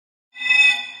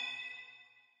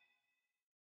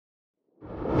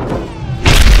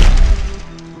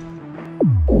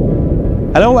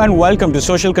Hello and welcome to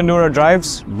Social Consumer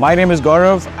Drives. My name is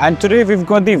Gaurav and today we've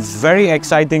got the very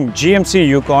exciting GMC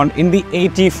Yukon in the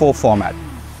AT4 format.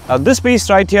 Now this beast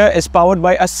right here is powered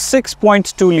by a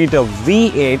 6.2 litre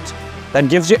V8 that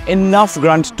gives you enough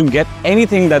grunt to get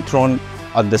anything that's thrown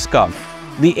at this car.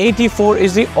 The AT4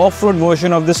 is the off-road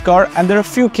version of this car and there are a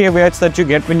few caveats that you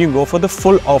get when you go for the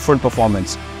full off-road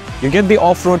performance. You get the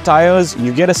off-road tires,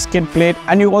 you get a skid plate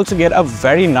and you also get a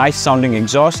very nice sounding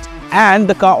exhaust. And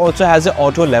the car also has an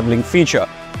auto leveling feature.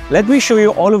 Let me show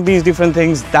you all of these different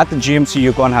things that the GMC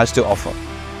Yukon has to offer.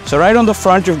 So right on the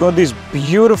front, you've got these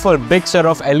beautiful big set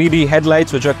of LED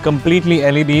headlights, which are completely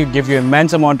LED, give you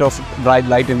immense amount of bright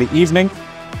light in the evening.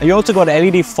 And you also got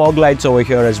LED fog lights over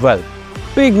here as well.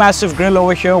 Big massive grille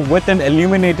over here with an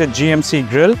illuminated GMC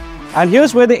grille. And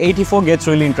here's where the AT4 gets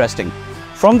really interesting.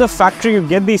 From the factory, you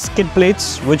get these skid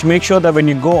plates, which make sure that when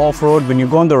you go off-road, when you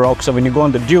go on the rocks or when you go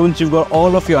on the dunes, you've got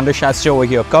all of your under chassis over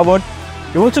here covered.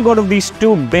 You've also got these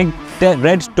two big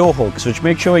red tow hooks, which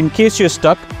make sure in case you're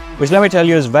stuck, which let me tell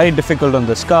you is very difficult on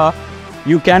this car,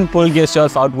 you can pull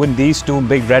yourself out with these two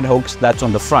big red hooks that's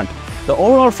on the front. The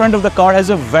overall front of the car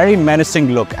has a very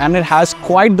menacing look and it has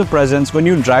quite the presence when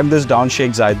you drive this down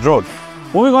Sheikh Zayed Road.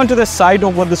 Moving on to the side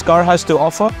of what this car has to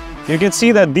offer, you can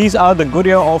see that these are the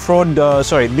Goodyear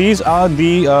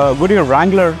Goodyear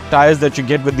Wrangler tires that you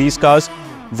get with these cars.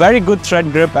 Very good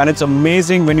tread grip and it's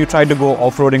amazing when you try to go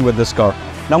off-roading with this car.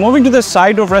 Now moving to the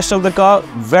side of rest of the car,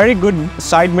 very good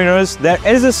side mirrors. There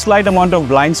is a slight amount of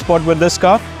blind spot with this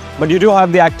car, but you do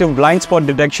have the active blind spot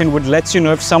detection which lets you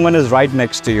know if someone is right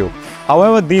next to you.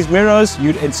 However, these mirrors,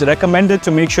 it's recommended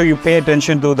to make sure you pay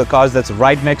attention to the cars that's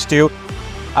right next to you.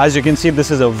 As you can see,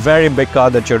 this is a very big car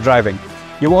that you're driving.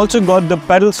 You've also got the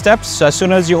pedal steps. So as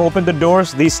soon as you open the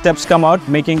doors, these steps come out,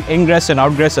 making ingress and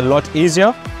outgress a lot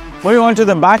easier. Moving on to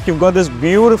the back, you've got this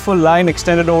beautiful line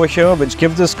extended over here, which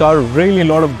gives this car really a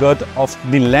lot of girth of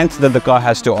the length that the car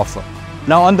has to offer.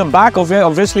 Now on the back of here,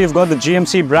 obviously you've got the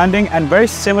GMC branding and very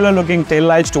similar looking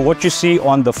taillights to what you see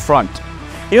on the front.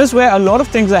 Here's where a lot of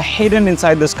things are hidden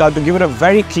inside this car to give it a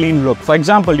very clean look. For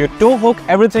example, your tow hook,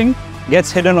 everything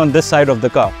gets hidden on this side of the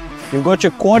car. You've got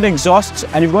your quad exhausts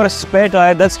and you've got a spare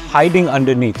tire that's hiding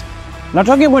underneath. Now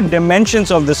talking about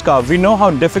dimensions of this car, we know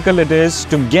how difficult it is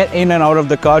to get in and out of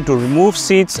the car, to remove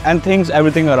seats and things,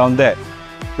 everything around there.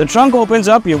 The trunk opens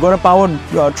up, you've got a powered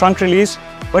trunk release,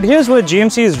 but here's where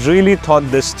GMC has really thought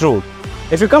this through.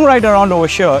 If you come right around over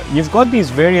here, you've got these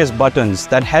various buttons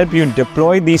that help you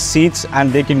deploy these seats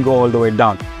and they can go all the way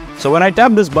down. So when I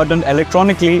tap this button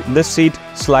electronically, this seat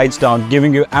slides down,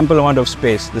 giving you ample amount of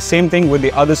space. The same thing with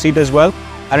the other seat as well,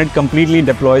 and it completely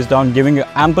deploys down, giving you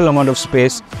ample amount of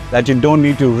space that you don't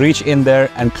need to reach in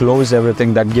there and close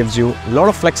everything. That gives you a lot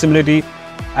of flexibility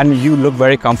and you look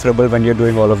very comfortable when you're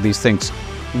doing all of these things.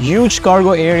 Huge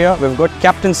cargo area. We've got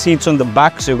captain seats on the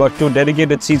back, so you've got two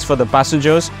dedicated seats for the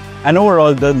passengers, and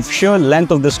overall the sheer length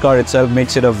of this car itself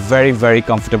makes it a very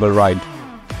comfortable ride.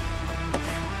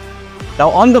 Now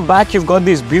on the back, you've got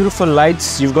these beautiful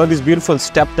lights, you've got this beautiful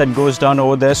step that goes down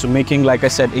over there, so making, like I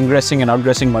said, ingressing and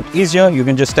outgressing much easier. You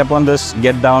can just step on this,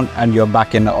 get down, and you're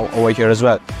back in over here as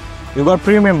well. You've got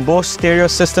premium Bose stereo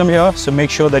system here, so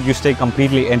make sure that you stay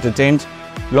completely entertained.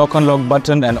 Lock unlock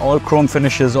button and all chrome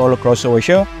finishes all across over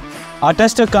here. Our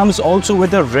tester comes also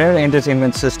with a rear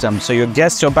entertainment system, so your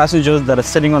guests or passengers that are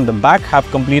sitting on the back have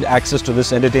complete access to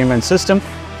this entertainment system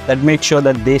that makes sure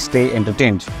that they stay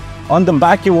entertained. On the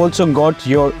back, you've also got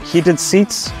your heated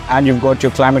seats and you've got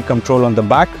your climate control on the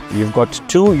back. You've got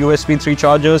two USB 3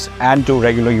 chargers and two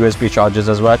regular USB chargers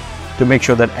as well to make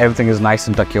sure that everything is nice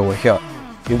and tucky over here.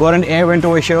 You've got an air vent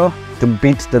over here to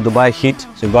beat the Dubai heat.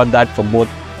 So you've got that for both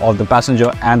of the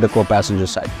passenger and the co-passenger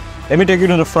side. Let me take you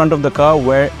to the front of the car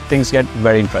where things get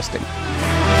very interesting.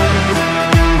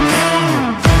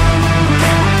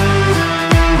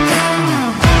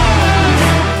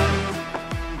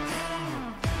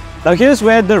 Now here's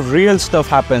where the real stuff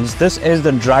happens. This is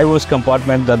the driver's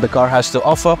compartment that the car has to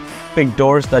offer. Big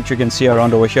doors that you can see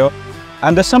around over here.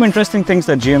 And there's some interesting things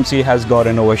that GMC has got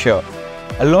in over here.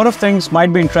 A lot of things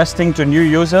might be interesting to new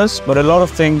users, but a lot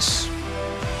of things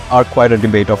are quite a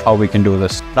debate of how we can do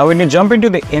this. Now when you jump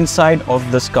into the inside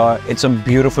of this car, it's a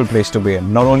beautiful place to be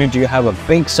in. Not only do you have a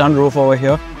big sunroof over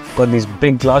here, got these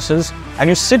big glasses, and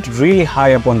you sit really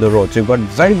high up on the road. So you've got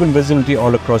very good visibility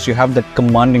all across. You have that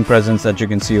commanding presence that you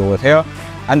can see over here.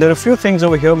 And there are a few things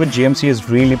over here which GMC has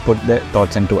really put their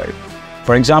thoughts into it.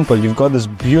 For example, you've got this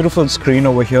beautiful screen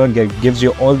over here that gives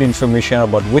you all the information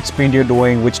about which speed you're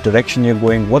doing, which direction you're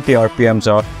going, what the RPMs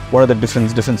are, what are the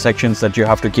different sections that you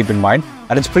have to keep in mind.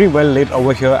 And it's pretty well lit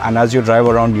over here, and as you drive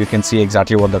around, you can see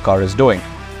exactly what the car is doing.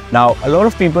 Now, a lot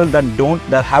of people that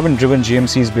haven't driven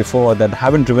GMCs before, that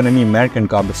haven't driven any American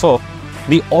car before,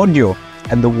 the audio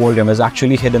and the volume is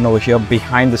actually hidden over here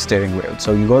behind the steering wheel.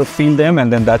 So you got to feel them,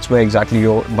 and then that's where exactly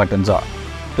your buttons are.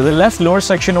 To the left lower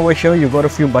section over here, you've got a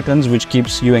few buttons which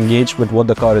keeps you engaged with what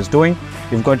the car is doing.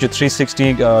 You've got your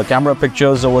 360 camera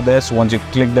pictures over there. So once you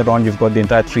click that on, you've got the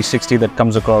entire 360 that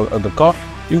comes across the car.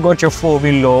 You've got your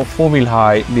 4-wheel low, 4-wheel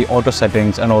high, the auto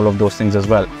settings and all of those things as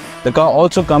well. The car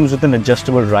also comes with an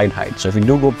adjustable ride height. So if you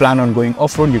do plan on going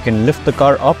off-road, you can lift the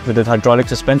car up with a hydraulic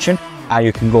suspension, and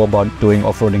you can go about doing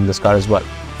off-roading this car as well,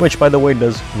 which by the way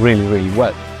does really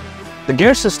well. The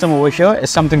gear system over here is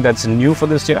something that's new for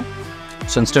this year.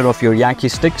 So instead of your Yankee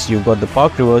sticks, you've got the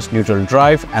park reverse, neutral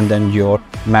drive, and then your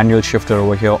manual shifter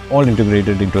over here, all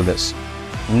integrated into this.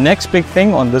 Next big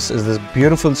thing on this is this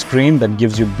beautiful screen that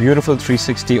gives you beautiful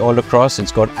 360 all across.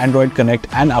 It's got Android Connect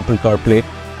and Apple CarPlay,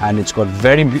 and it's got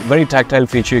very tactile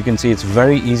feature. You can see it's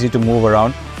very easy to move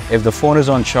around. If the phone is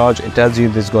on charge, it tells you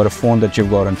this got a phone that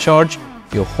you've got on charge.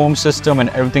 Your home system and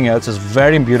everything else is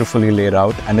very beautifully laid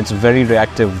out, and it's very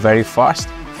reactive, very fast.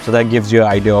 So that gives you an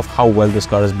idea of how well this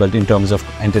car is built in terms of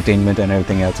entertainment and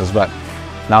everything else as well.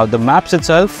 Now the maps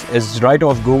itself is right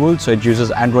off Google, so it uses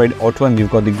Android Auto, and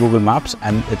you've got the Google Maps,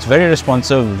 and it's very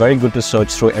responsive, very good to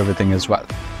search through everything as well.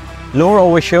 Lower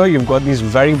over here, you've got these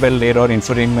very well laid out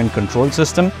infotainment control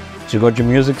system. So you've got your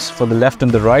music for the left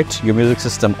and the right, your music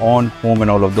system on, home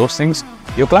and all of those things.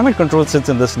 Your climate control sits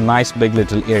in this nice big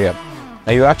little area.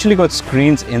 Now you actually got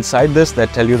screens inside this that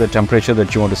tell you the temperature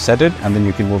that you want to set it, and then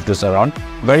you can move this around.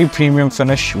 Very premium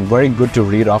finish, very good to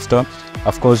read after.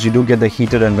 Of course, you do get the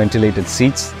heated and ventilated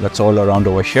seats, that's all around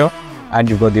over here. And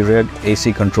you've got the rear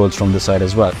AC controls from the side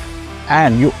as well.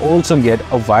 And you also get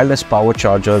a wireless power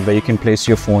charger where you can place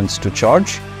your phones to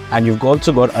charge. And you've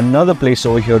also got another place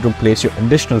over here to place your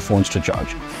additional phones to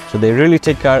charge. So they really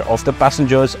take care of the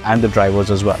passengers and the drivers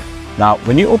as well. Now,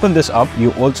 when you open this up,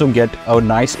 you also get a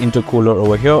nice intercooler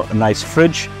over here, a nice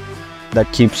fridge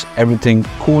that keeps everything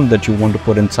cool that you want to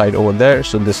put inside over there.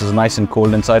 So this is nice and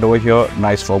cold inside over here,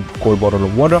 nice for a cold bottle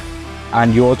of water.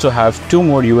 And you also have 2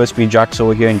 more USB jacks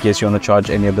over here in case you want to charge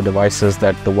any of the devices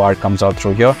that the wire comes out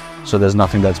through here. So there's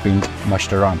nothing that's being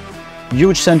mushed around.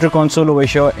 Huge center console over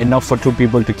here, enough for 2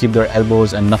 people to keep their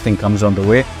elbows and nothing comes on the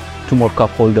way. 2 more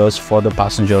cup holders for the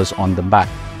passengers on the back.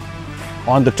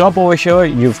 On the top over here,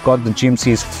 you've got the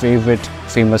GMC's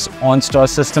famous OnStar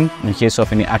system. In case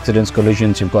of any accidents,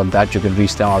 collisions, you've got that. You can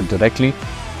restart directly.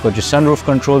 Got your sunroof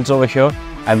controls over here,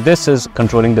 and this is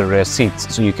controlling the rear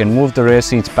seats. So you can move the rear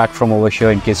seats back from over here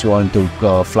in case you want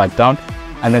to flag down.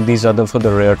 And then these are for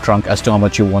the rear trunk as to how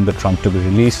much you want the trunk to be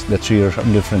released. The 3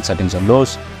 different settings on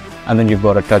those. And then you've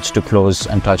got a touch to close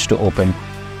and touch to open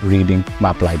reading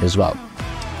map light as well.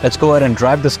 Let's go ahead and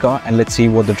drive this car, and let's see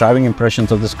what the driving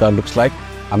impressions of this car looks like.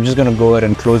 I'm just going to go ahead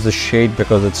and close the shade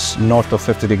because it's north of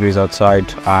 50 degrees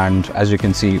outside, and as you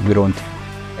can see, we don't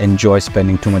enjoy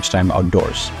spending too much time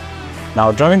outdoors.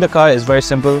 Now, driving the car is very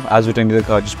simple. As you enter the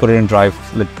car, just put it in drive,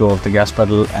 let go of the gas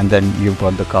pedal, and then you've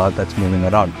got the car that's moving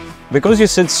around. Because you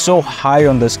sit so high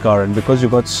on this car, and because you've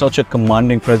got such a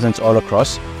commanding presence all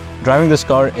across, driving this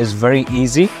car is very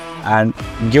easy. And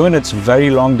given its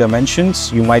very long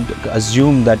dimensions, you might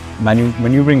assume that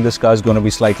maneuvering this car is going to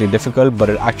be slightly difficult, but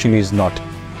it actually is not.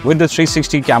 With the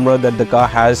 360 camera that the car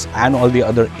has and all the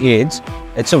other aids,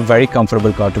 it's a very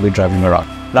comfortable car to be driving around.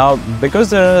 Now, because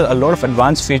there are a lot of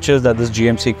advanced features that this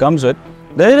GMC comes with,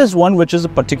 there is one which is a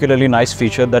particularly nice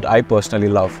feature that I personally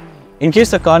love. In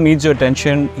case the car needs your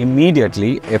attention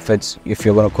immediately, if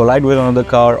you're going to collide with another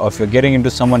car, or if you're getting into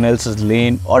someone else's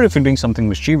lane, or if you're doing something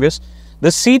mischievous,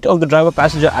 the seat of the driver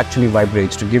passenger actually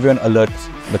vibrates to give you an alert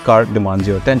the car demands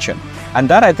your attention. And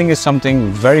that, I think, is something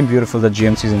very beautiful that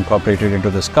GMC has incorporated into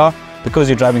this car. Because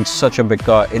you're driving such a big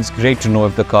car, it's great to know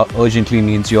if the car urgently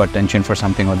needs your attention for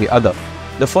something or the other.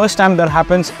 The first time that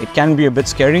happens, it can be a bit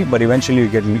scary, but eventually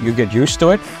you get used to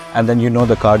it, and then you know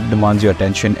the car demands your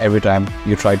attention every time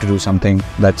you try to do something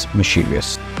that's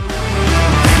mischievous.